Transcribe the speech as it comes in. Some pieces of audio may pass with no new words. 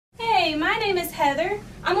my name is Heather.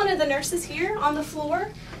 I'm one of the nurses here on the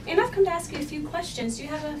floor, and I've come to ask you a few questions. Do you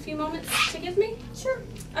have a few moments to give me? Sure.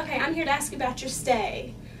 Okay, I'm here to ask you about your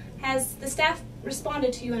stay. Has the staff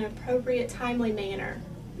responded to you in an appropriate, timely manner?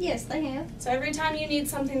 Yes, they have. So every time you need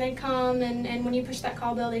something, they come, and when you push that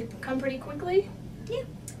call bell, they come pretty quickly? Yeah.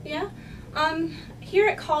 Yeah? Here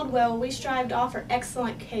at Caldwell, we strive to offer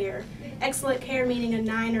excellent care. Excellent care meaning a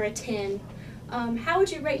 9 or a 10. How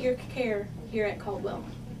would you rate your care here at Caldwell?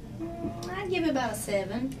 I'd give it about a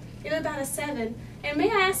 7. Give it about a 7. And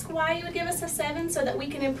may I ask why you would give us a 7 so that we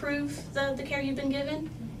can improve the care you've been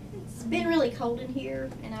given? It's been really cold in here,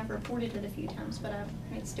 and I've reported it a few times, but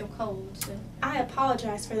it's still cold, so. I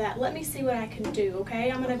apologize for that. Let me see what I can do,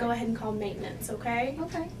 okay? I'm going to go ahead and call maintenance, okay?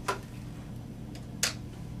 Okay.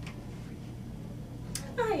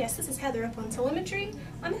 Ah, yes, this is Heather up on telemetry.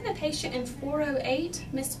 I'm in a patient in 408,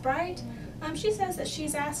 Miss Bright. She says that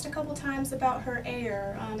she's asked a couple times about her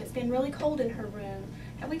air. It's been really cold in her room.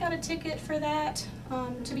 Have we got a ticket for that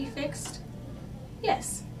to be fixed?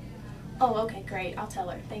 Yes. Oh, okay, great. I'll tell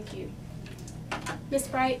her. Thank you. Miss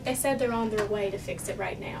Bright, they said they're on their way to fix it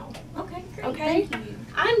right now. Okay, great. Okay? Thank you.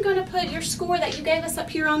 I'm going to put your score that you gave us up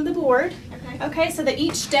here on the board. Okay. Okay, so that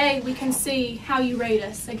each day we can see how you rate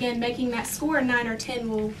us. Again, making that score a 9 or 10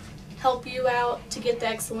 will help you out to get the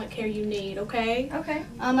excellent care you need, okay? Okay.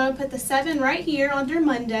 I'm going to put the 7 right here under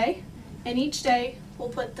Monday, and each day we'll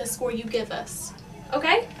put the score you give us.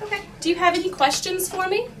 Okay? Okay. Do you have any questions for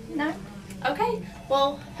me? No. Okay.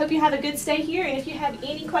 Well, hope you have a good stay here, and if you have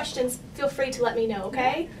any questions, feel free to let me know,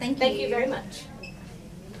 okay? Thank you. Thank you very much.